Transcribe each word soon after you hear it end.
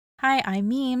Hi, I'm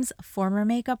Memes, former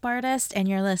makeup artist, and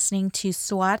you're listening to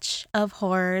Swatch of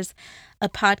Horrors, a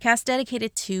podcast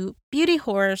dedicated to beauty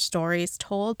horror stories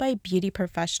told by beauty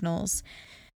professionals.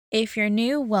 If you're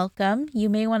new, welcome. You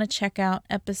may want to check out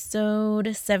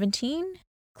episode 17,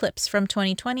 clips from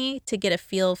 2020, to get a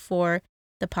feel for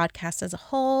the podcast as a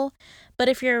whole. But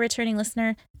if you're a returning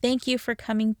listener, thank you for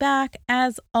coming back.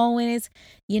 As always,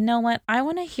 you know what? I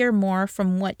want to hear more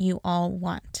from what you all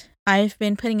want. I've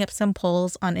been putting up some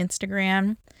polls on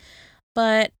Instagram,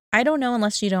 but I don't know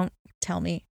unless you don't tell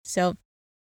me. So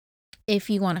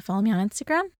if you want to follow me on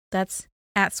Instagram, that's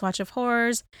at Swatch of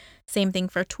Horrors. Same thing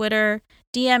for Twitter.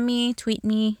 DM me, tweet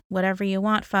me, whatever you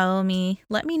want, follow me.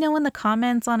 Let me know in the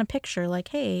comments on a picture, like,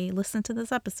 hey, listen to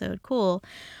this episode, cool.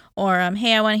 Or,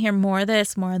 hey, I want to hear more of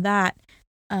this, more of that.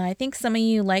 I think some of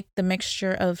you like the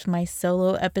mixture of my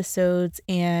solo episodes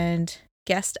and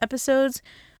guest episodes,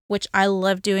 which I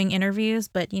love doing interviews,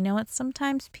 but you know what?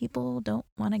 Sometimes people don't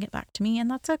want to get back to me, and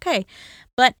that's okay.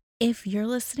 But if you're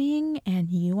listening and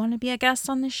you want to be a guest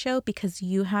on this show because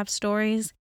you have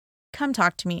stories, come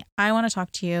talk to me. I want to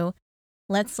talk to you.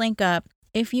 Let's link up.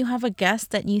 If you have a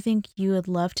guest that you think you would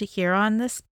love to hear on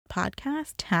this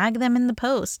podcast, tag them in the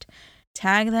post.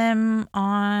 Tag them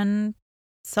on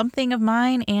something of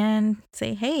mine and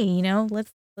say, hey,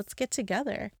 let's get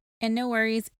together. And no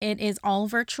worries, it is all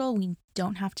virtual. We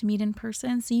don't have to meet in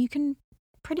person, so you can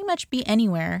pretty much be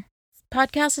anywhere.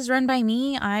 Podcast is run by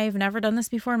me. I've never done this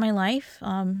before in my life.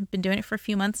 Been doing it for a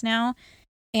few months now.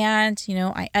 And,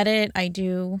 I edit, I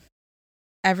do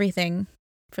everything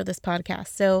for this podcast.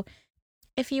 So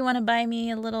if you want to buy me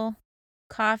a little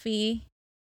coffee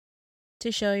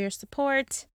to show your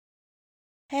support,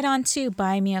 head on to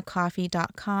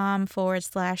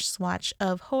buymeacoffee.com/swatch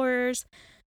of horrors.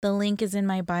 The link is in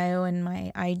my bio and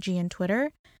my IG and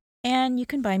Twitter. And you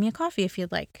can buy me a coffee if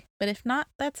you'd like. But if not,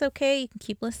 that's okay. You can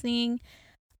keep listening.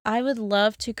 I would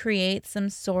love to create some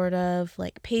sort of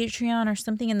like Patreon or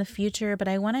something in the future, but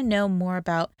I want to know more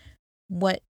about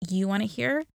what you want to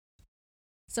hear.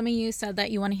 Some of you said that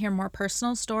you want to hear more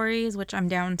personal stories, which I'm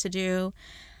down to do.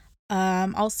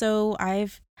 Also,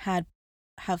 have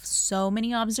so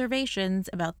many observations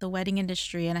about the wedding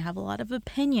industry, and I have a lot of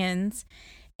opinions.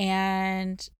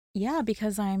 And yeah,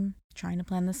 because I'm trying to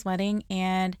plan this wedding,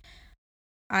 and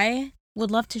I would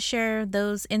love to share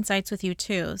those insights with you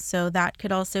too. So that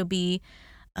could also be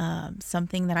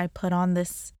something that I put on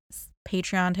this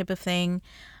Patreon type of thing.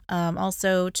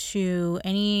 Also, to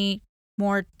any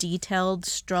more detailed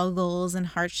struggles and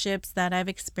hardships that I've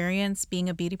experienced being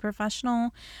a beauty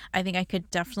professional, I think I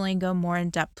could definitely go more in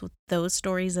depth with those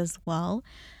stories as well.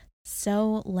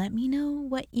 So let me know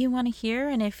what you want to hear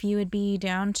and if you would be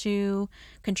down to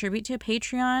contribute to a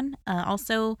Patreon.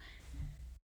 Also,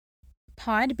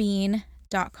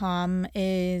 Podbean.com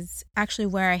is actually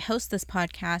where I host this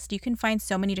podcast. You can find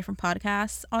so many different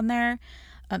podcasts on there.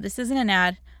 This isn't an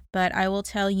ad, but I will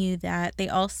tell you that they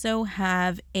also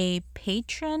have a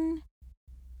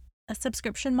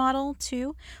subscription model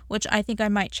too, which I think I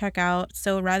might check out.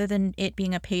 So rather than it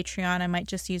being a Patreon, I might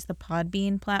just use the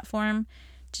Podbean platform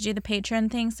to do the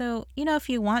Patreon thing. So, if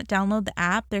you want, download the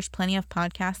app. There's plenty of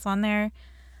podcasts on there.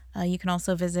 You can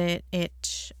also visit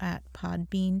it at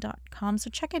podbean.com. So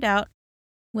check it out.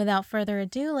 Without further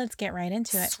ado, let's get right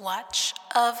into it. Swatch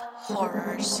of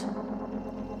Horrors.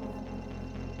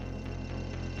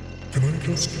 Can I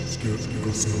just get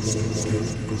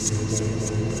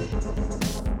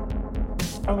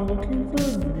I'm looking for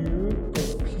a nude,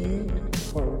 but pink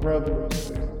or red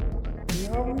lipstick. Do you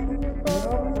have any with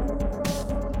that?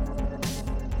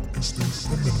 Is there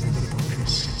something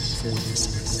for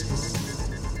this?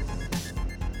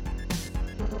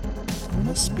 I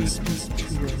must speak to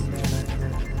your manager.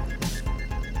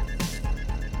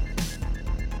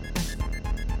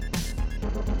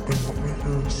 I want my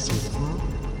hair silver.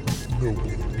 No.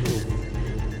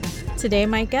 Today,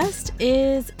 my guest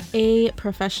is a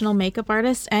professional makeup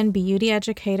artist and beauty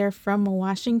educator from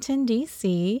Washington,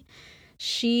 D.C.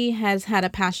 She has had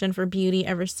a passion for beauty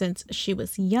ever since she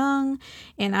was young,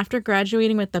 and after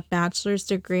graduating with a bachelor's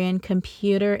degree in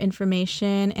computer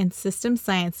information and system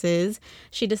sciences,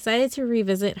 she decided to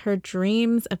revisit her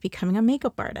dreams of becoming a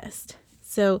makeup artist.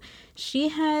 So she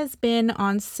has been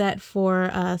on set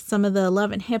for some of the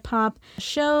Love and Hip Hop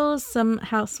shows, some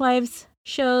Housewives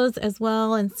shows as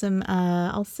well, and some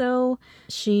also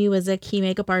she was a key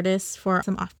makeup artist for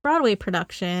some off-Broadway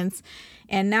productions,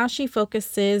 and now she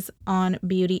focuses on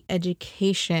beauty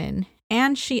education,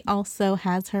 and she also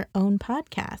has her own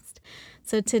podcast.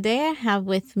 So today I have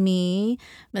with me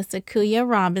Miss Akuya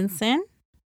Robinson.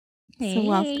 Hey. So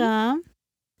welcome.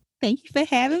 Thank you for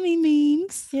having me,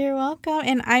 Memes. You're welcome.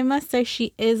 And I must say,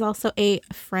 she is also a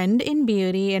friend in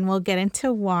beauty, and we'll get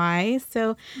into why.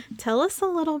 So tell us a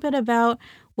little bit about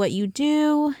what you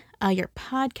do, your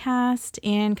podcast,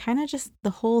 and kind of just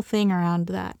the whole thing around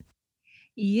that.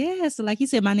 Yeah, so like you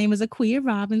said, my name is Aquia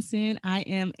Robinson. I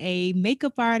am a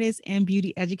makeup artist and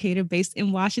beauty educator based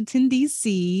in Washington,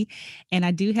 D.C. And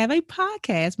I do have a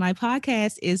podcast. My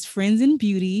podcast is Friends in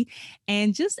Beauty.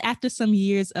 And just after some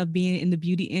years of being in the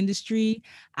beauty industry,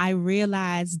 I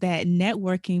realized that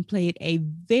networking played a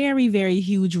very, very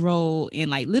huge role in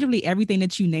like literally everything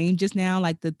that you named just now,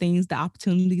 like the things, the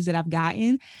opportunities that I've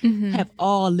gotten have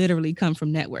all literally come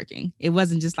from networking. It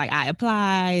wasn't just like I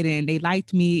applied and they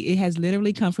liked me. It has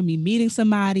literally come from me meeting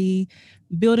somebody,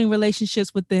 building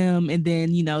relationships with them, and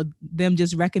then, them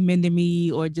just recommending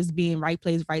me or just being right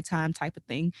place, right time type of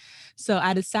thing. So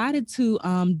I decided to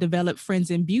develop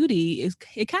Friends in Beauty.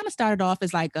 It kind of started off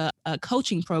as like a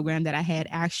coaching program that I had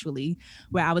actually,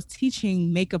 where I was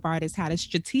teaching makeup artists how to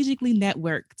strategically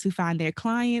network to find their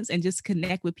clients and just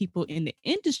connect with people in the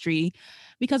industry,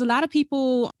 because a lot of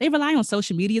people, they rely on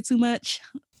social media too much.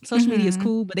 Social media is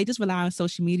cool, but they just rely on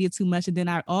social media too much. And then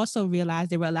I also realized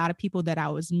there were a lot of people that I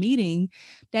was meeting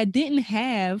that didn't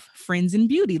have friends in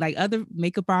beauty, like other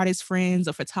makeup artists, friends,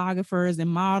 or photographers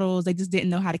and models. They just didn't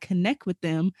know how to connect with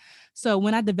them. So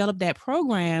when I developed that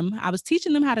program, I was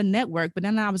teaching them how to network, but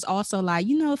then I was also like,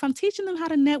 if I'm teaching them how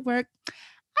to network,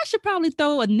 I should probably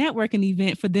throw a networking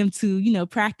event for them to,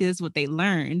 practice what they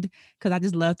learned, because I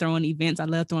just love throwing events. I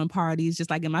love throwing parties, just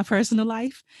like in my personal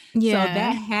life. So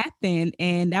that happened.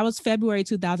 And that was February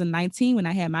 2019 when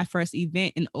I had my first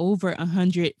event, and over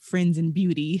 100 friends in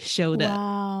beauty showed up.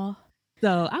 Wow.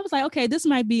 So I was like, okay, this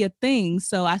might be a thing.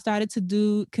 So I started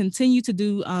to continue to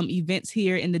do events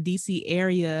here in the DC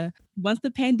area. Once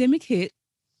the pandemic hit,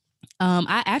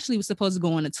 I actually was supposed to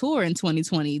go on a tour in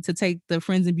 2020 to take the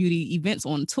Friends in Beauty events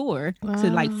on tour to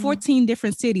like 14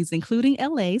 different cities, including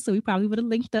LA. So we probably would have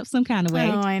linked up some kind of way.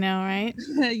 Oh, I know, right?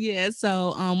 Yeah.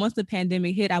 So once the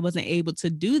pandemic hit, I wasn't able to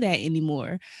do that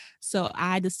anymore. So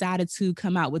I decided to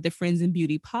come out with the Friends in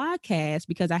Beauty podcast,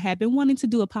 because I had been wanting to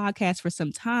do a podcast for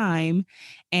some time,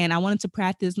 and I wanted to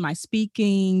practice my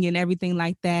speaking and everything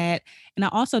like that. And I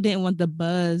also didn't want the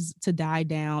buzz to die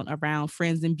down around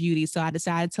Friends in Beauty. So I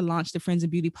decided to launch the Friends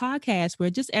in Beauty podcast, where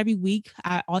just every week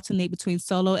I alternate between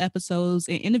solo episodes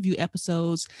and interview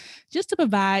episodes, just to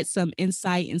provide some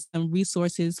insight and some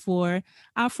resources for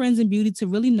our friends in beauty to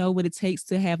really know what it takes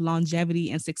to have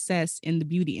longevity and success in the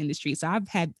beauty industry. So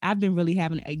I've been really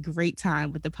having a great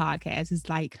time with the podcast. It's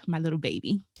like my little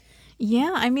baby.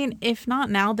 Yeah, I mean, if not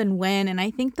now, then when? And I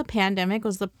think the pandemic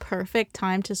was the perfect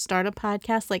time to start a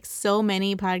podcast. Like, so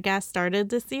many podcasts started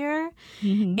this year.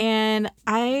 And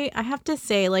I have to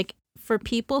say, like, for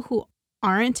people who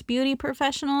aren't beauty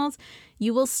professionals,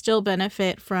 you will still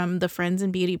benefit from the Friends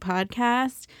in Beauty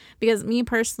podcast, because me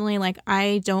personally, like,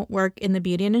 I don't work in the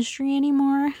beauty industry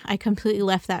anymore. I completely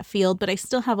left that field, but I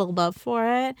still have a love for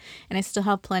it, and I still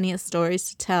have plenty of stories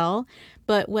to tell.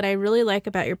 But what I really like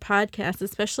about your podcast,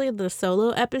 especially the solo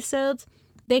episodes,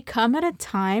 they come at a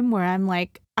time where I'm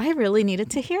like, I really needed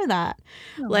to hear that.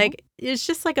 Like, it's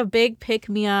just like a big pick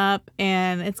me up,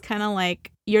 and it's kind of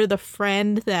like you're the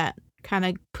friend that kind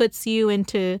of puts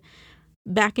you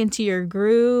back into your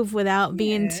groove without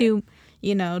being too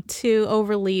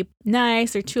overly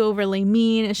nice or too overly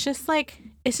mean. It's just like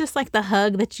the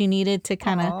hug that you needed to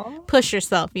kind of push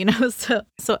yourself,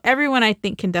 so everyone, I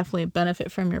think, can definitely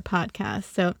benefit from your podcast.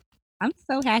 So I'm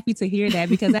so happy to hear that,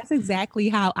 because that's exactly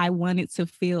how I wanted to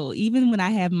feel. Even when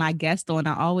I have my guest on,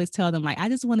 I always tell them, like, I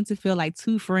just wanted to feel like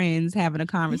two friends having a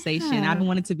conversation. I don't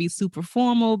want it to be super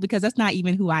formal, because that's not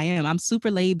even who I am. I'm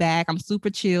super laid back. I'm super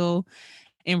chill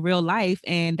in real life.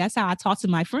 And that's how I talk to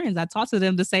my friends. I talk to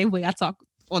them the same way I talk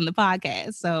on the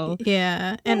podcast. So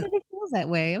yeah, and it feels that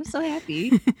way. I'm so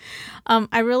happy.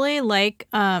 I really like,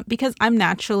 because I'm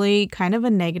naturally kind of a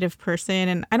negative person,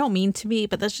 and I don't mean to be,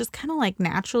 but that's just kind of like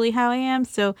naturally how I am.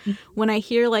 So when I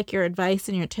hear like your advice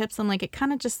and your tips, I'm like, it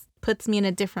kind of just puts me in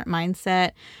a different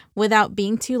mindset without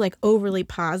being too like overly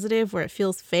positive where it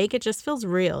feels fake. It just feels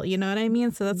real. You know what I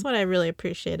mean? So that's what I really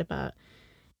appreciate about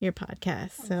your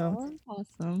podcast. So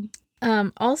awesome.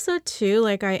 Also too,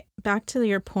 like, back to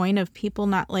your point of people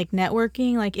not like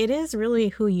networking, like, it is really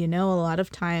who you know a lot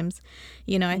of times.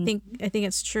 I think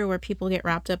it's true where people get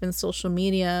wrapped up in social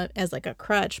media as like a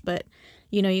crutch, but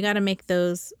you got to make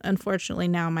those, unfortunately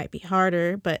now might be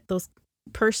harder, but those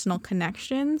personal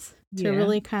connections to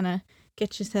really kind of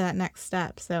get you to that next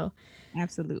step. So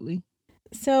absolutely.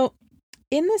 So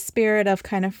in the spirit of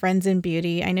kind of Friends in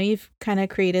Beauty, I know you've kind of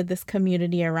created this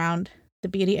community around the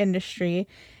beauty industry.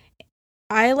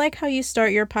 I like how you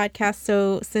start your podcast.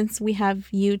 So since we have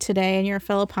you today and you're a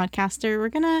fellow podcaster, we're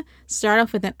going to start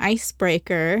off with an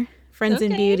icebreaker, Friends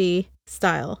in Okay. Beauty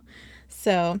style.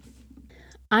 So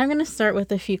I'm going to start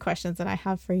with a few questions that I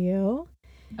have for you.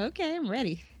 Okay, I'm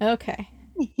ready. Okay.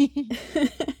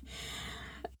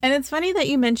 And it's funny that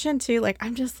you mentioned too, like,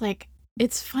 I'm just like,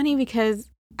 it's funny because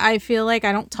I feel like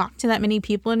I don't talk to that many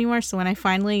people anymore. So when I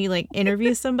finally like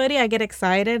interview somebody, I get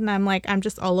excited and I'm like, I'm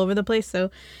just all over the place.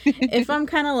 So if I'm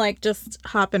kind of like just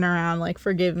hopping around, like,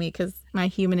 forgive me because my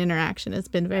human interaction has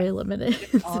been very limited.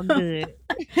 All So- good.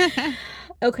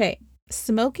 Okay.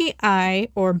 Smoky eye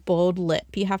or bold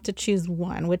lip? You have to choose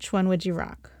one. Which one would you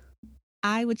rock?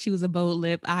 I would choose a bold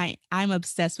lip. I'm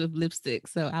obsessed with lipstick,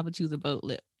 so I would choose a bold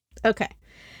lip. Okay.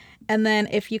 And then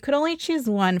if you could only choose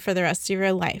one for the rest of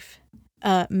your life,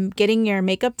 getting your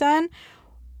makeup done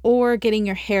or getting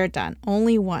your hair done,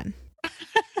 only one.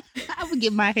 I would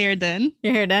get my hair done.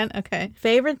 Your hair done? Okay.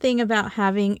 Favorite thing about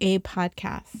having a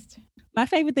podcast? My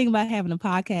favorite thing about having a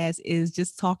podcast is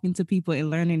just talking to people and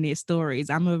learning their stories.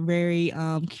 I'm a very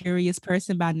curious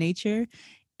person by nature,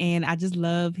 and I just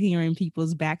love hearing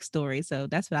people's backstory. So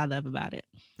that's what I love about it.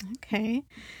 Okay.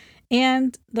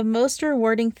 And the most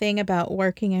rewarding thing about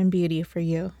working in beauty for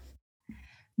you?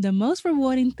 The most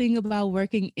rewarding thing about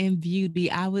working in beauty,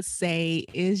 I would say,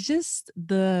 is just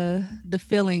the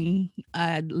feeling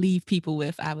I leave people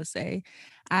with. I would say,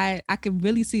 I can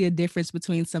really see a difference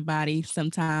between somebody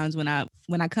sometimes when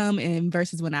I come in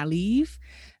versus when I leave.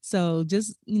 So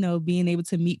just being able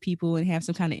to meet people and have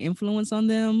some kind of influence on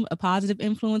them, a positive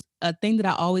influence. A thing that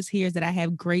I always hear is that I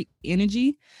have great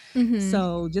energy. Mm-hmm.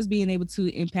 So just being able to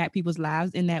impact people's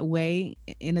lives in that way,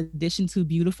 in addition to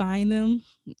beautifying them,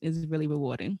 is really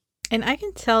rewarding. And I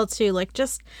can tell too, like,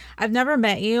 just, I've never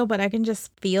met you, but I can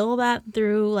just feel that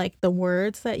through like the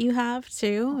words that you have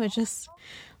too. It's just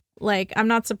like, I'm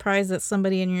not surprised that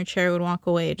somebody in your chair would walk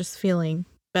away just feeling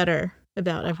better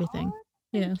about everything.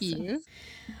 Thank So- you.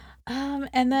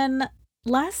 And then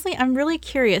lastly, I'm really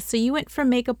curious. So you went from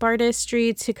makeup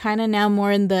artistry to kind of now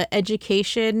more in the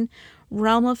education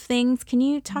realm of things. Can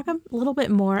you talk a little bit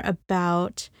more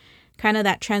about kind of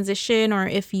that transition, or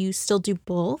if you still do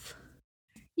both?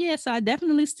 Yeah, so I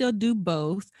definitely still do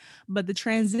both, but the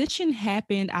transition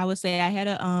happened. I would say I had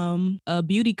a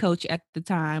beauty coach at the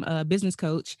time, a business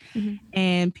coach, Mhm.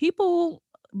 and people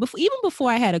even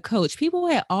before I had a coach, people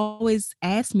had always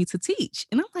asked me to teach,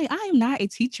 and I'm like, I am not a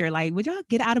teacher. Like, would y'all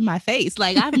get out of my face?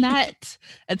 Like, I'm not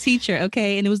a teacher,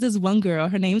 okay? And it was this one girl.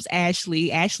 Her name's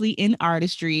Ashley. Ashley in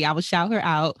artistry. I will shout her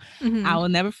out. Mhm. I will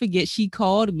never forget. She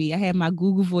called me. I had my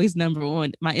Google Voice number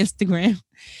on my Instagram.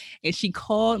 And she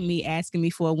called me asking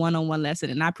me for a one-on-one lesson.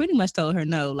 And I pretty much told her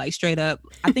no, like straight up.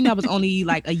 I think I was only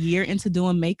like a year into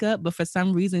doing makeup, but for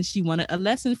some reason she wanted a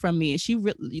lesson from me. And she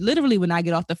literally would not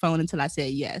get off the phone until I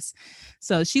said yes.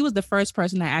 So she was the first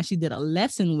person I actually did a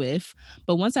lesson with.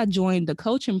 But once I joined the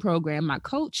coaching program, my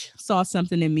coach saw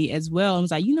something in me as well and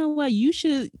was like, you know what, you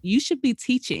should be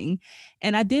teaching.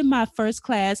 And I did my first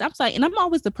class. I was like, and I'm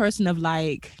always the person of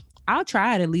like, I'll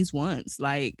try it at least once.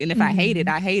 Like, and if I hate it,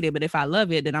 I hate it. But if I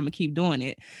love it, then I'm gonna keep doing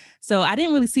it. So I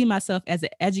didn't really see myself as an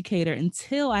educator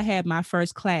until I had my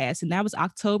first class. And that was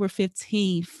October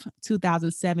 15th,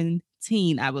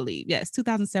 2017, I believe. Yes,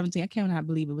 2017. I cannot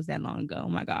believe it was that long ago. Oh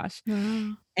my gosh.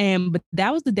 Wow. But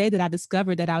that was the day that I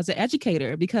discovered that I was an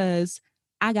educator, because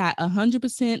I got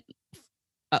 100%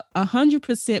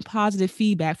 positive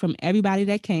feedback from everybody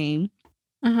that came.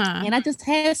 Uh-huh. And I just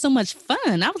had so much fun.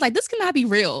 I was like, this cannot be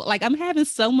real. Like, I'm having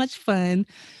so much fun.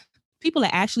 People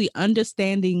are actually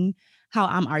understanding how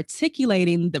I'm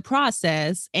articulating the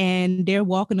process, and they're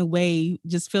walking away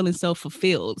just feeling so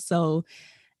fulfilled. So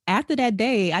after that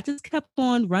day, I just kept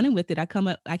on running with it. I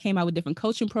came out with different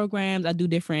coaching programs. I do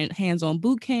different hands-on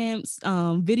boot camps,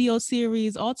 video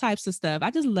series, all types of stuff.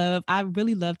 I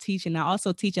really love teaching. I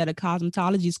also teach at a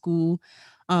cosmetology school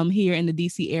here in the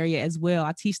DC area as well.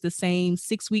 I teach the same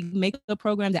 6-week makeup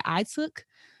program that I took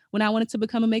when I wanted to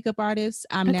become a makeup artist.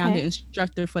 I'm now the Okay.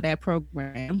 instructor for that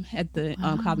program at the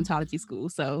Wow. cosmetology school.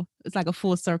 So it's like a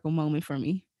full circle moment for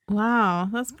me. Wow,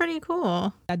 that's pretty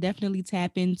cool. I definitely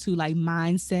tap into like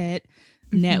mindset,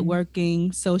 Mhm.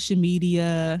 networking, social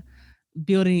media,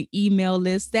 building email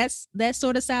lists. That's that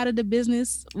sort of side of the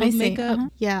business I with see. makeup. Uh-huh.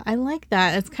 Yeah, I like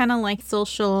that. It's kind of like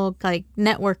social, like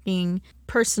networking,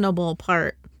 personable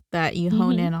part that you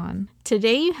hone Mhm. in on.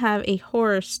 Today you have a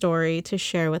horror story to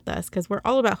share with us, because we're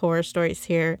all about horror stories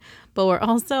here, but we're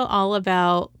also all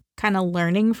about kind of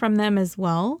learning from them as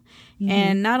well. Mhm.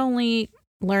 And not only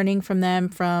learning from them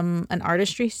from an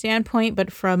artistry standpoint, but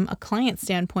from a client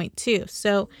standpoint too.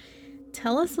 So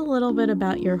tell us a little bit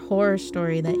about your horror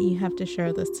story that you have to share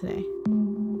with us today.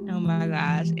 Oh my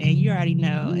gosh. And you already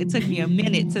know it took me a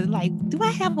minute to like, do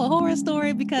I have a horror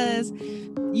story? Because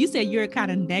you said you're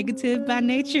kind of negative by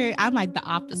nature. I'm like the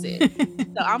opposite.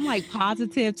 So I'm like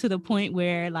positive to the point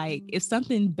where like if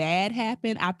something bad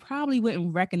happened, I probably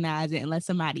wouldn't recognize it unless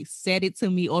somebody said it to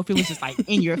me or if it was just like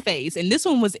in your face. And this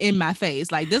one was in my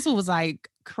face. Like this one was like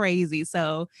crazy.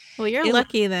 So Well, you're it was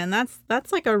lucky then.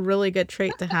 That's like a really good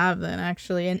trait to have then,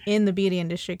 actually, in the beauty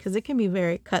industry, because it can be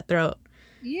very cutthroat.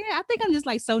 yeah, I think I'm just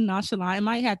like so nonchalant. I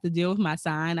might have to deal with my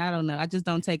sign. I don't know. I just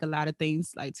don't take a lot of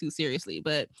things like too seriously.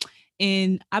 But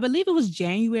in I believe it was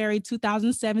January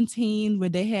 2017 where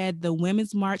they had the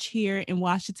Women's March here in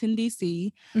Washington,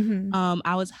 D.C. Mm-hmm.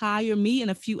 I was hired, me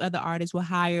and a few other artists were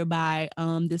hired by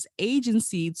this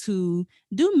agency to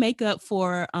do makeup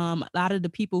for a lot of the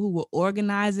people who were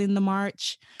organizing the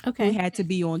march, who Okay. had to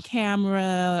be on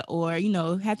camera or,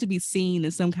 had to be seen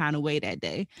in some kind of way that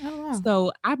day. Oh, wow.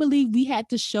 So I believe we had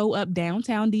to show up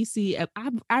downtown DC.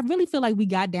 I really feel like we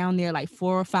got down there like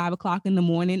 4 or 5 o'clock in the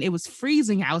morning. It was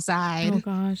freezing outside Oh,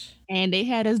 gosh. and they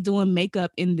had us doing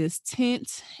makeup in this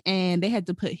tent and they had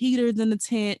to put heaters in the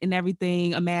tent and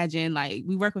everything. Imagine like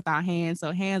we work with our hands,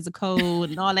 so hands are cold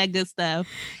and all that good stuff.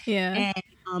 Yeah.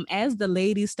 And as the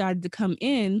ladies started to come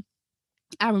in,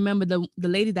 I remember the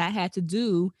lady that I had to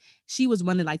do, she was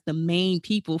one of like the main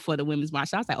people for the Women's March.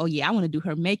 So I was like, oh yeah, I want to do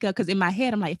her makeup. Cause in my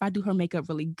head, I'm like, if I do her makeup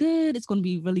really good, it's going to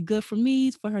be really good for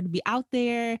me, for her to be out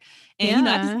there. And,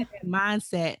 I just Yeah. had that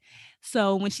mindset.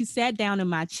 So when she sat down in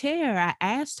my chair, I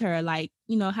asked her like,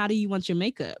 how do you want your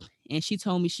makeup? And she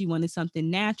told me she wanted something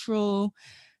natural,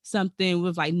 something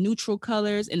with like neutral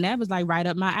colors. And that was like right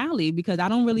up my alley because I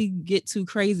don't really get too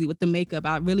crazy with the makeup.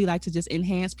 I really like to just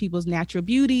enhance people's natural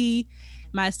beauty.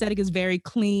 My aesthetic is very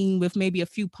clean with maybe a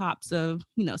few pops of,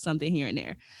 something here and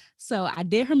there. So I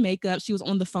did her makeup. She was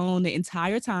on the phone the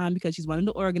entire time because she's one of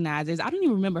the organizers. I don't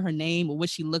even remember her name or what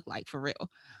she looked like for real.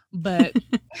 But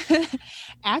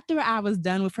after I was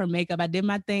done with her makeup, I did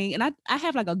my thing. And I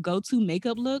have like a go-to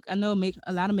makeup look. I know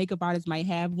a lot of makeup artists might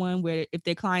have one where if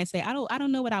their clients say, I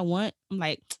don't know what I want, I'm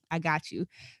like, I got you.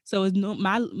 So it's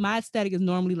my aesthetic is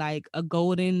normally like a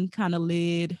golden kind of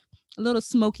lid, a little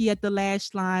smoky at the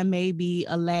lash line, maybe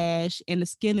a lash, and the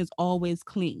skin is always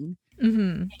clean.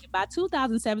 Mm-hmm. By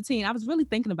 2017, I was really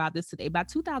thinking about this today. By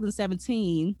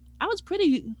 2017, I was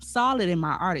pretty solid in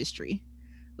my artistry.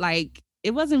 Like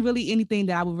it wasn't really anything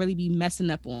that I would really be messing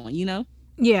up on,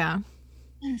 Yeah.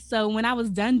 So when I was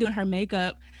done doing her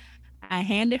makeup, I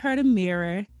handed her the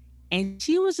mirror and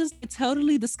she was just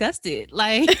totally disgusted.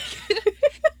 Like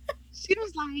she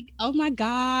was like, oh my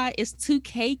God, it's too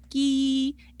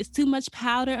cakey. It's too much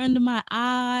powder under my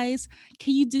eyes.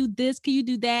 Can you do this? Can you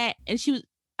do that? And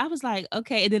I was like,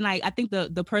 okay. And then like, I think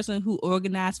the person who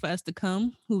organized for us to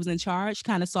come, who was in charge,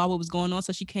 kind of saw what was going on.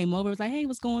 So she came over, was like, hey,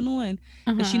 what's going on?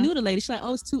 And she Uh-huh. knew the lady. She's like,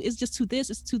 oh, it's just too this,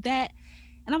 it's too that.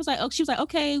 And I was like, oh, she was like,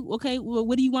 okay, well,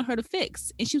 what do you want her to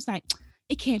fix? And she was like,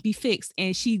 it can't be fixed.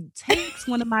 And she takes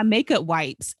one of my makeup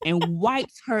wipes and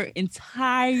wipes her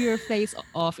entire face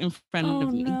off in front Oh,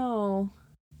 of me. no.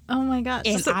 Oh, my gosh.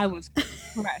 And So, I was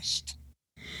crushed.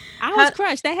 I was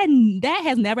crushed. That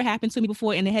has never happened to me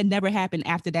before, and it had never happened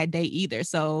after that day either.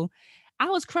 So I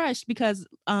was crushed because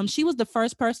she was the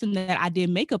first person that I did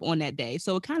makeup on that day.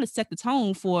 So it kind of set the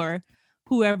tone for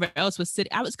whoever else was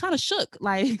sitting. I was kind of shook.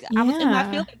 Like I was in my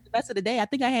Yeah. feelings the rest of the day. I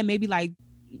think I had maybe like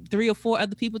 3 or 4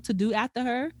 other people to do after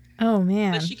her. Oh,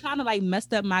 man. But she kind of like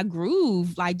messed up my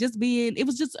groove. Like it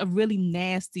was just a really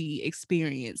nasty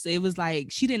experience. It was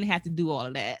like she didn't have to do all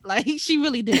of that. Like she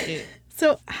really didn't.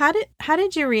 So how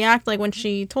did you react like when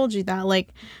she told you that? Like,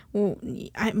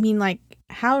 I mean, like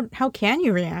how can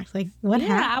you react? Like what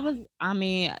happened?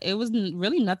 It wasn't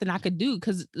really nothing I could do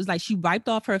because it's like she wiped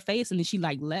off her face and then she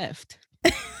like left.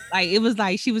 Like it was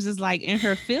like she was just like in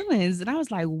her feelings. And I was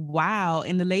like, wow.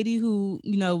 And the lady who,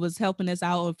 was helping us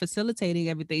out or facilitating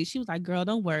everything, she was like, girl,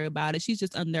 don't worry about it. She's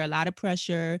just under a lot of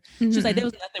pressure. She was like, there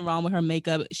was nothing wrong with her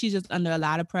makeup. She's just under a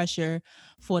lot of pressure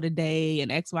for the day and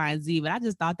X, Y, and Z. But I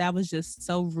just thought that was just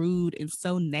so rude and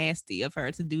so nasty of her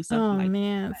to do something Oh, like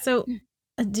man. So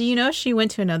do you know she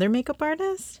went to another makeup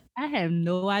artist? I have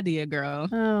no idea, girl.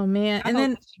 Oh, man. I And hope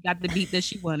then she got the beat that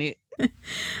she wanted.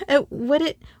 what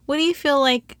do you feel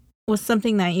like was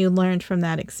something that you learned from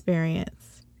that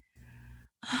experience?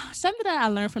 Something that I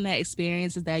learned from that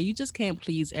experience is that you just can't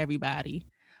please everybody.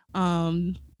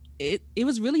 It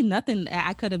was really nothing that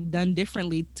I could have done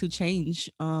differently to change.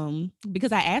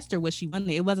 Because I asked her what she wanted.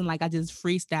 It wasn't like I just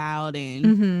freestyled and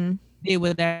Mm-hmm. did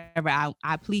whatever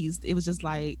I pleased. It was just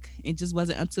like it just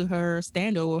wasn't up to her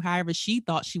standard or however she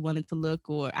thought she wanted to look,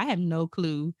 or I have no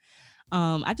clue.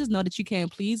 I just know that you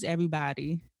can't please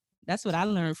everybody. That's what I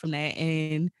learned from that.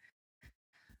 And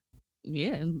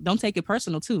yeah, don't take it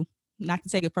personal too. Not to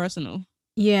take it personal.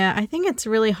 Yeah, I think it's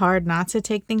really hard not to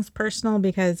take things personal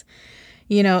because,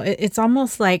 it's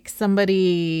almost like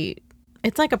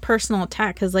it's like a personal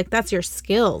attack because like that's your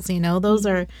skills, those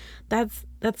are,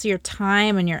 that's your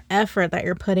time and your effort that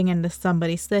you're putting into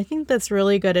somebody. So I think that's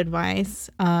really good advice,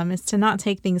 is to not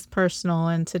take things personal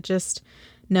and to just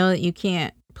know that you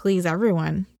can't please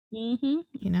everyone, And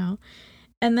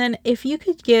then if you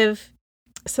could give,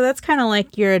 so that's kind of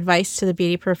like your advice to the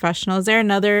beauty professional. Is there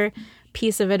another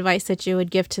piece of advice that you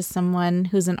would give to someone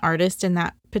who's an artist in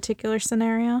that particular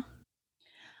scenario?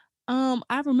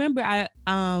 I remember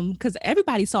because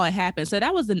everybody saw it happen. So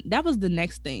that was the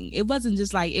next thing. It wasn't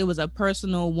just like it was a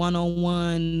personal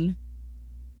one-on-one,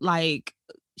 like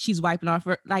she's wiping off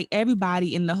her, like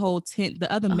everybody in the whole tent,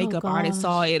 the other makeup artists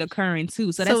saw it occurring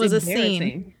too. So that's it was embarrassing. A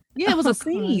scene. Yeah, it was a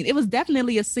scene. God. It was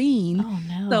definitely a scene. Oh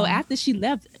no. So after she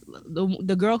left,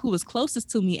 the girl who was closest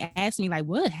to me asked me like,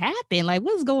 what happened? Like,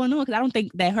 what's going on? Because I don't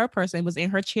think that her person was in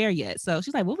her chair yet. So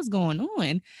she's like, what was going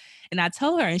on? And I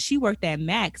told her, and she worked at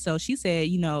MAC. So she said,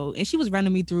 and she was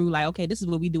running me through like, okay, this is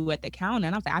what we do at the counter.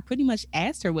 And I was like, I pretty much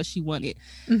asked her what she wanted.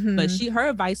 Mm-hmm. But her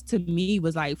advice to me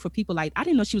was like, for people like, I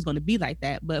didn't know she was going to be like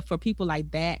that. But for people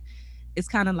like that, it's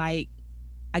kind of like,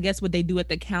 I guess what they do at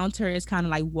the counter is kind of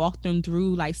like walk them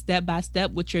through like step by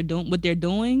step what they're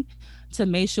doing to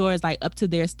make sure it's like up to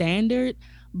their standard.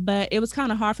 But it was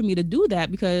kind of hard for me to do that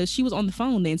because she was on the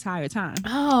phone the entire time.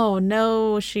 Oh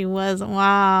no, she wasn't.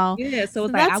 Wow. Yeah, so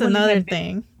it's that's another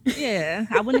thing. Yeah,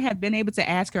 I wouldn't have been able to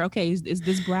ask her, okay, is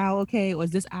this brow okay, or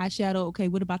is this eyeshadow okay?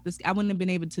 What about this? I wouldn't have been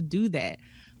able to do that.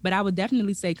 But I would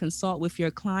definitely say consult with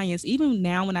your clients. Even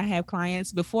now when I have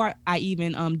clients, before I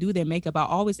even do their makeup, I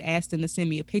always ask them to send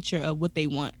me a picture of what they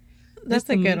want. That's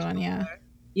a good one, yeah.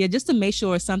 Yeah, just to make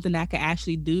sure it's something that I can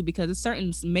actually do, because there's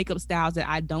certain makeup styles that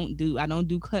I don't do. I don't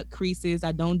do cut creases.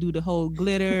 I don't do the whole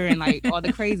glitter and like all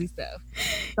the crazy stuff.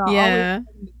 So yeah.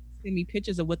 Send me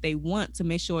pictures of what they want to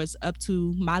make sure it's up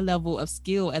to my level of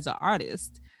skill as an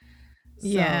artist. So.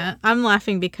 Yeah, I'm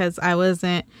laughing because I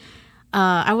wasn't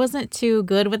too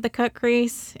good with the cut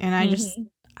crease, and I just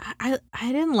I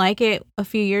didn't like it a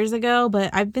few years ago, but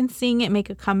I've been seeing it make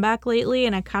a comeback lately,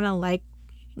 and I kind of like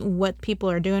what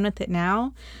people are doing with it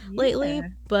now lately.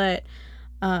 But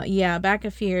back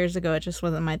a few years ago, it just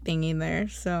wasn't my thing either.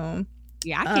 So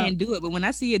yeah, I can't do it, but when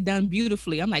I see it done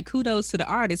beautifully, I'm like, kudos to the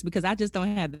artist, because I just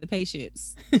don't have the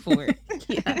patience for it.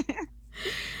 Yeah.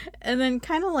 And then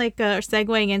kind of like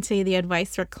segueing into the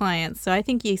advice for clients. So I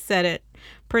think you said it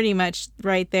pretty much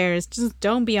right there, is just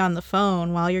don't be on the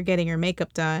phone while you're getting your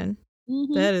makeup done.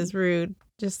 That is rude.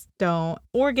 Just don't.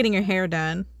 Or getting your hair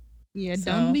done. Yeah,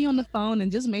 don't be on the phone, and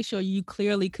just make sure you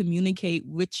clearly communicate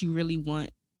what you really want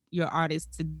your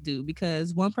artist to do,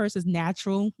 because one person's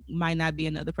natural might not be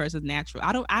another person's natural.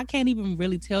 I can't even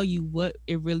really tell you what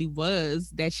it really was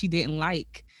that she didn't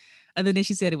like, other than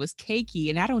she said it was cakey,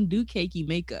 and I don't do cakey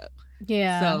makeup.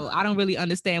 Yeah. So I don't really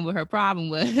understand what her problem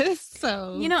was.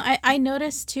 So I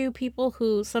noticed too, people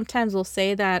who sometimes will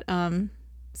say that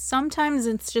sometimes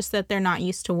it's just that they're not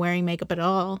used to wearing makeup at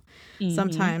all.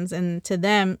 Sometimes, and to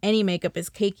them any makeup is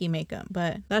cakey makeup,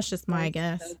 but that's just my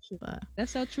guess. But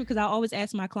that's so true, because I always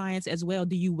ask my clients as well,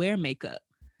 do you wear makeup?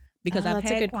 Because I've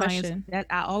had clients that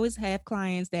I always have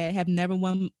clients that have never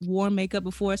worn makeup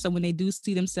before. So when they do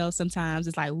see themselves, sometimes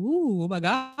it's like, ooh, oh my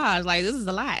gosh, like this is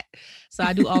a lot. So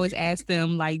I do always ask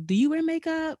them, like, do you wear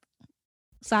makeup?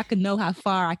 So I can know how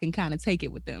far I can kind of take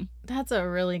it with them. That's a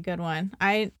really good one.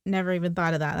 I never even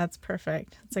thought of that. That's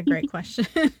perfect. That's a great question.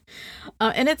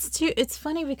 And it's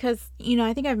funny because,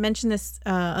 I think I've mentioned this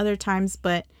other times,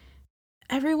 but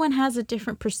everyone has a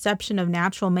different perception of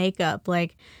natural makeup.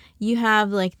 Like, you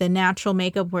have like the natural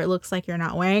makeup where it looks like you're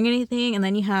not wearing anything, and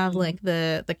then you have like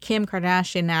the Kim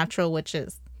Kardashian natural, which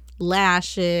is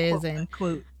lashes and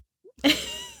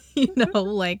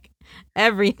like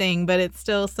everything, but it's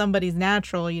still somebody's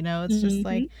natural. It's just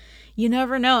like, you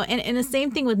never know. And the same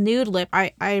thing with nude lip.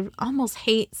 I almost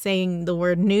hate saying the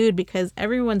word nude because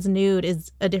everyone's nude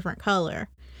is a different color,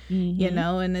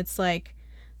 and it's like,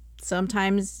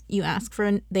 sometimes they ask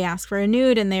for a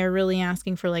nude and they're really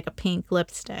asking for like a pink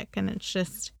lipstick, and it's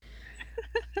just,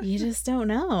 you just don't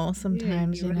know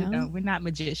sometimes. Really don't. We're not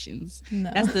magicians. No.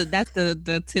 That's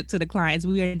the tip to the clients.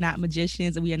 We are not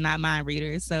magicians, and we are not mind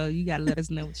readers. So you got to let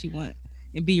us know what you want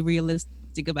and be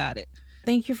realistic about it.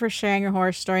 Thank you for sharing your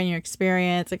horror story and your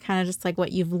experience, and kind of just like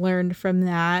what you've learned from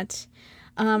that.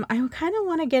 I kind of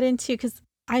want to get into, because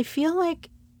I feel like,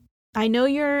 I know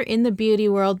you're in the beauty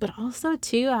world, but also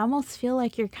too, I almost feel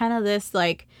like you're kind of this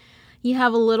like, you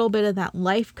have a little bit of that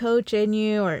life coach in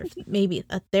you, or maybe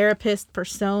a therapist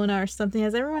persona or something.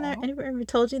 Has anyone ever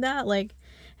told you that? Like,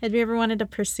 have you ever wanted to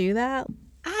pursue that?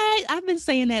 I've been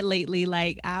saying that lately.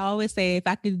 Like I always say, if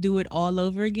I could do it all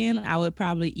over again, I would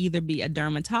probably either be a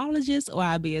dermatologist or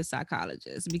I'd be a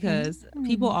psychologist, because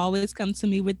people always come to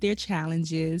me with their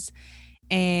challenges,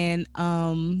 and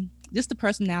just the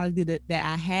personality that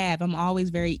I have. I'm always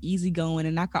very easygoing,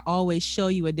 and I can always show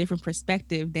you a different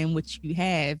perspective than what you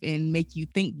have and make you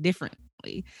think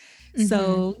differently.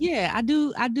 So yeah, I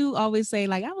do always say,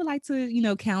 like, I would like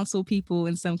to, counsel people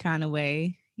in some kind of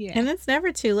way. Yeah. And it's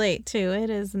never too late, too. It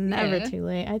is never Yeah. too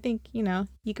late. I think,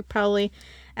 you could probably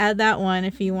add that one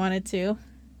if you wanted to.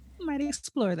 Might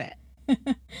explore that.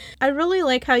 I really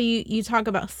like how you talk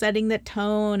about setting the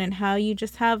tone and how you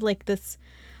just have like this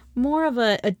more of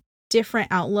a different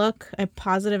outlook, a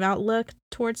positive outlook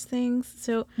towards things.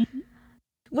 So, Mhm.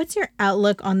 what's your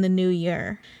outlook on the new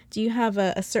year? Do you have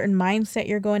a certain mindset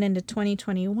you're going into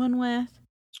 2021 with?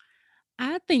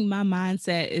 I think my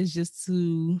mindset is just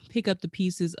to pick up the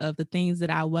pieces of the things that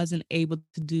I wasn't able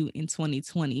to do in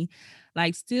 2020.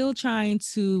 Like, still trying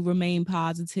to remain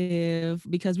positive,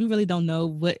 because we really don't know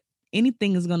what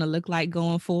anything is going to look like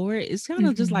going forward. It's kind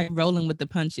of just Mm-hmm. like rolling with the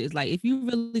punches. Like, if you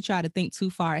really try to think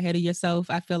too far ahead of yourself,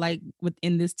 I feel like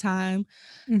within this time,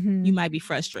 Mm-hmm. you might be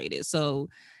frustrated. So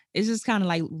it's just kind of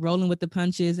like rolling with the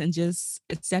punches and just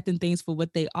accepting things for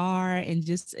what they are. And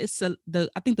just,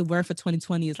 I think the word for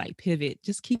 2020 is like pivot.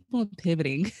 Just keep on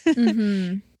pivoting.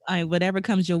 Mm-hmm. Whatever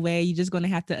comes your way, you're just going to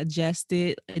have to adjust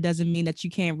it. It doesn't mean that you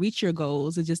can't reach your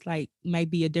goals. It just like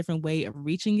might be a different way of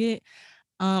reaching it.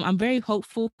 I'm very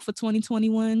hopeful for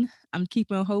 2021. I'm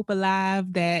keeping hope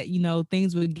alive that,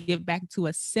 things will get back to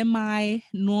a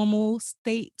semi-normal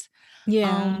state,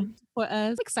 Yeah. for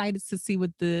us. Excited to see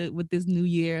what this new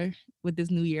year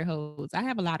holds. I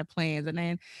have a lot of plans, and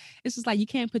then it's just like you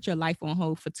can't put your life on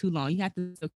hold for too long. You have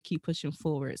to still keep pushing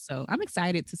forward. So I'm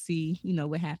excited to see,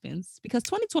 what happens, because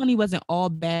 2020 wasn't all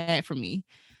bad for me.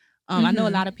 I know a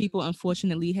Mm-hmm. lot of people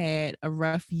unfortunately had a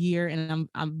rough year, and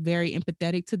I'm very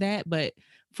empathetic to that. But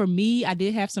for me, I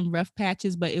did have some rough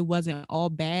patches, but it wasn't all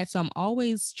bad. So I'm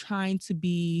always trying to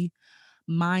be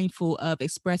mindful of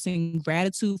expressing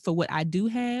gratitude for what I do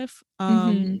have.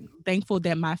 Mm-hmm. Thankful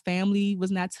that my family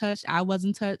was not touched. I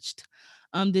wasn't touched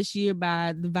this year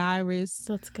by the virus.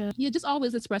 That's good. Yeah, just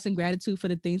always expressing gratitude for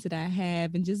the things that I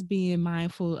have, and just being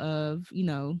mindful of,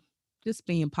 just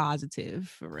being positive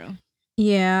for real.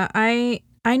 Yeah, I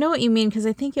know what you mean, because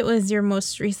I think it was your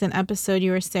most recent episode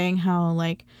you were saying how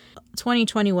like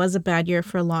 2020 was a bad year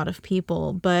for a lot of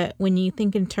people, but when you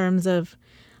think in terms of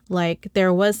like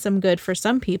there was some good for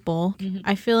some people, Mhm.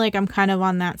 I feel like I'm kind of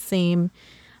on that same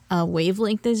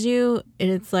wavelength as you.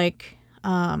 It's like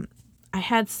I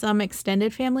had some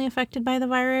extended family affected by the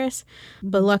virus,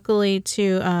 but Mhm. luckily,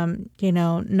 to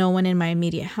no one in my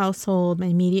immediate household, my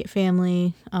immediate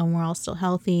family, we're all still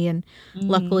healthy, and Mhm.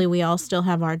 luckily we all still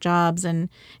have our jobs, and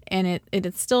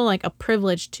it's still like a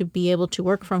privilege to be able to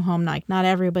work from home. Like not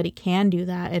everybody can do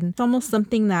that, and it's almost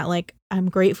something that like I'm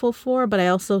grateful for, but I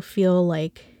also feel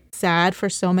like sad for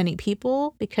so many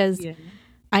people, because Yeah.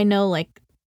 I know like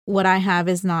what I have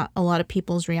is not a lot of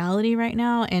people's reality right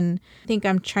now, and I think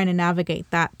I'm trying to navigate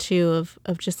that too,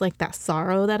 of just like that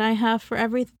sorrow that I have for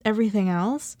everything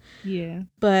else. Yeah.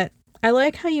 But I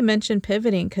like how you mentioned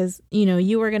pivoting, because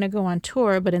you were going to go on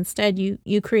tour, but instead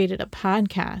you created a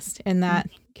podcast, and Mm. that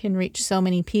can reach so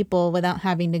many people without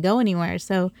having to go anywhere.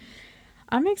 So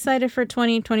I'm excited for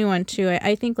 2021 too.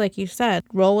 I think, like you said,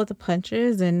 roll with the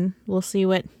punches, and we'll see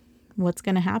what's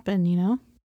going to happen.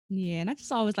 Yeah, and I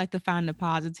just always like to find the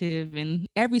positive in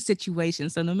every situation.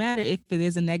 So no matter if it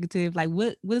is a negative, like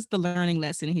what is the learning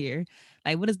lesson here?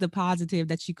 Like what is the positive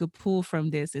that you could pull from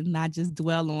this, and not just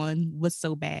dwell on what's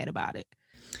so bad about it?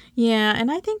 Yeah,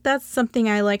 and I think that's something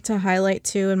I like to highlight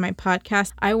too in my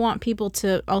podcast. I want people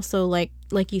to also like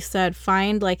you said,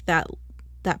 find like that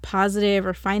positive,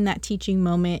 or find that teaching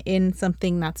moment in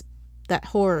something that's that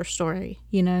horror story.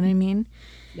 You know what I mean?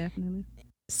 Definitely.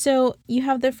 So you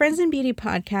have the Friends in Beauty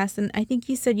podcast, and I think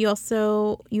you said you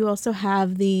also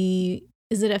have the,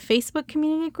 is it a Facebook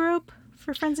community group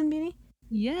for Friends in Beauty?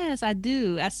 Yes, I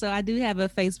do. So I do have a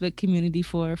Facebook community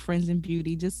for Friends in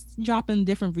Beauty, just dropping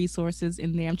different resources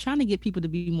in there. I'm trying to get people to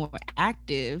be more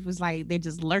active. It's like they're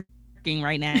just lurking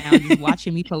right now, just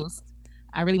watching me post.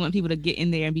 I really want people to get in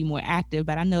there and be more active,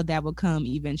 but I know that will come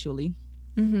eventually.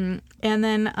 Mm-hmm. And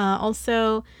then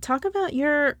also talk about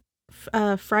your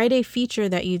Friday feature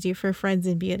that you do for Friends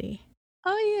in Beauty.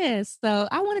 Oh yes. So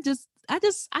I want to I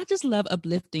just love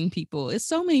uplifting people. It's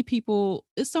so many people,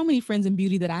 it's so many friends in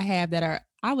beauty that I have that are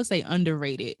I would say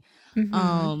underrated.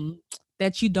 Mm-hmm.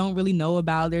 That you don't really know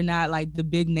about. They're not like the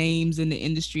big names in the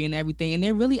industry and everything. And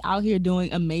they're really out here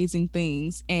doing amazing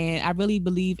things. And I really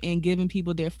believe in giving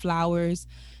people their flowers,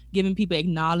 giving people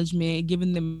acknowledgement,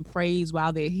 giving them praise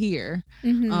while they're here.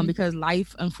 Mm-hmm. Because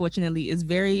life, unfortunately, is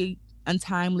very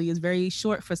untimely, is very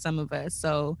short for some of us.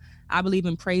 So I believe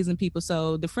in praising people.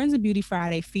 So the Friends of Beauty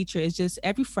Friday feature is just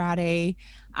every Friday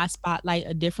I spotlight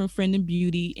a different friend in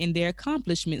beauty and their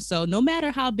accomplishments. So no matter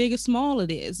how big or small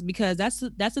it is, because that's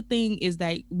the thing, is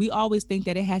that we always think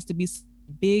that it has to be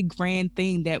big grand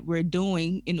thing that we're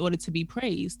doing in order to be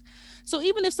praised. So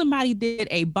even if somebody did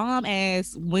a bomb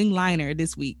ass wing liner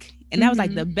this week and that was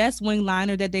like Mm-hmm. the best wing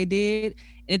liner that they did,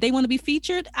 and if they want to be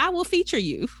featured, I will feature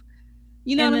you.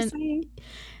 You know And what I'm then saying?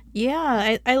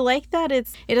 yeah, I like that it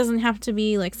doesn't have to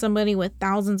be like somebody with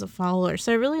thousands of followers.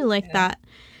 So I really like Yeah. that.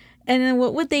 And then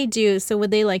what would they do? So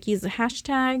would they like use a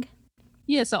hashtag?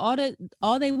 Yeah, so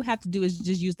all they would have to do is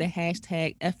just use the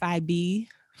hashtag FIB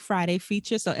Friday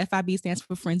feature. So FIB stands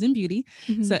for Friends in Beauty.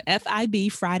 Mm-hmm. So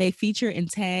FIB Friday feature and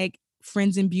tag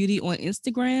Friends in Beauty on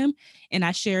Instagram. And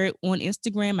I share it on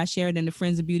Instagram. I share it in the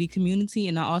Friends in Beauty community.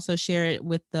 And I also share it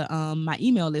with the my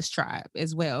email list tribe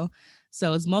as well.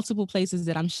 So it's multiple places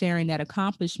that I'm sharing that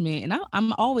accomplishment, and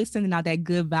I'm always sending out that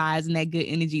good vibes and that good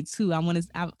energy too.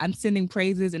 I'm sending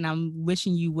praises, and I'm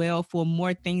wishing you well for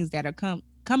more things that are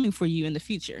coming for you in the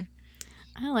future.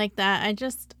 I like that.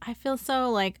 I feel so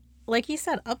like you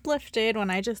said, uplifted when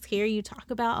I just hear you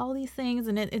talk about all these things,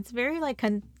 and it's very like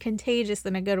contagious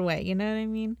in a good way. You know what I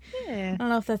mean? Yeah. I don't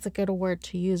know if that's a good word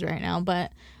to use right now,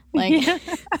 but like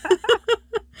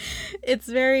it's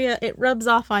very it rubs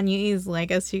off on you easily, I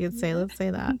guess you could say. Let's say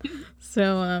that.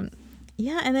 So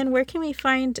yeah, and then where can we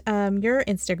find your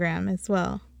Instagram as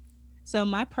well? So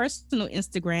my personal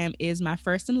Instagram is my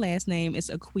first and last name. It's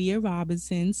Aquia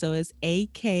Robinson. So it's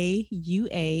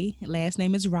AKUA. Last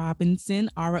name is Robinson,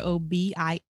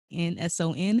 ROBINSON.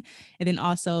 And then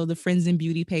also the Friends in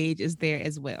Beauty page is there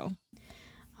as well.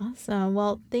 Awesome.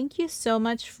 Well, thank you so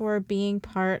much for being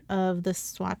part of the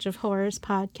Swatch of Horrors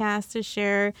podcast to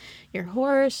share your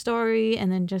horror story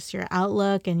and then just your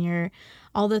outlook and your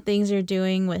all the things you're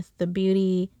doing with the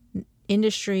beauty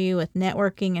industry, with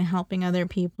networking and helping other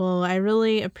people. I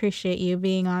really appreciate you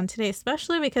being on today,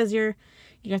 especially because you're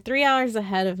 3 hours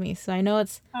ahead of me, so I know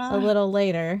it's a little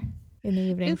later in the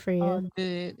evening It's for you. all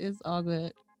good. It's all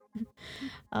good.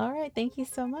 All right, thank you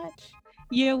so much.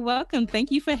 You're welcome. Thank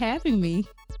you for having me.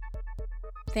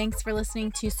 Thanks for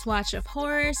listening to Swatch of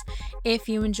Horrors. If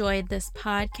you enjoyed this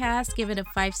podcast, give it a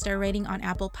 5-star rating on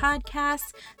Apple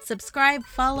Podcasts. Subscribe,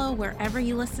 follow wherever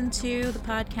you listen to the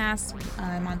podcast.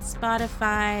 I'm on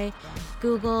Spotify,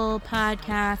 Google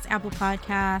Podcasts, Apple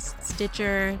Podcasts,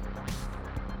 Stitcher.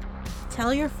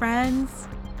 Tell your friends.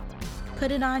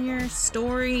 Put it on your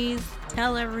stories.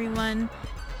 Tell everyone.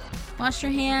 Wash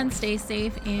your hands, stay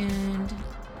safe, and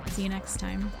see you next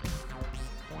time.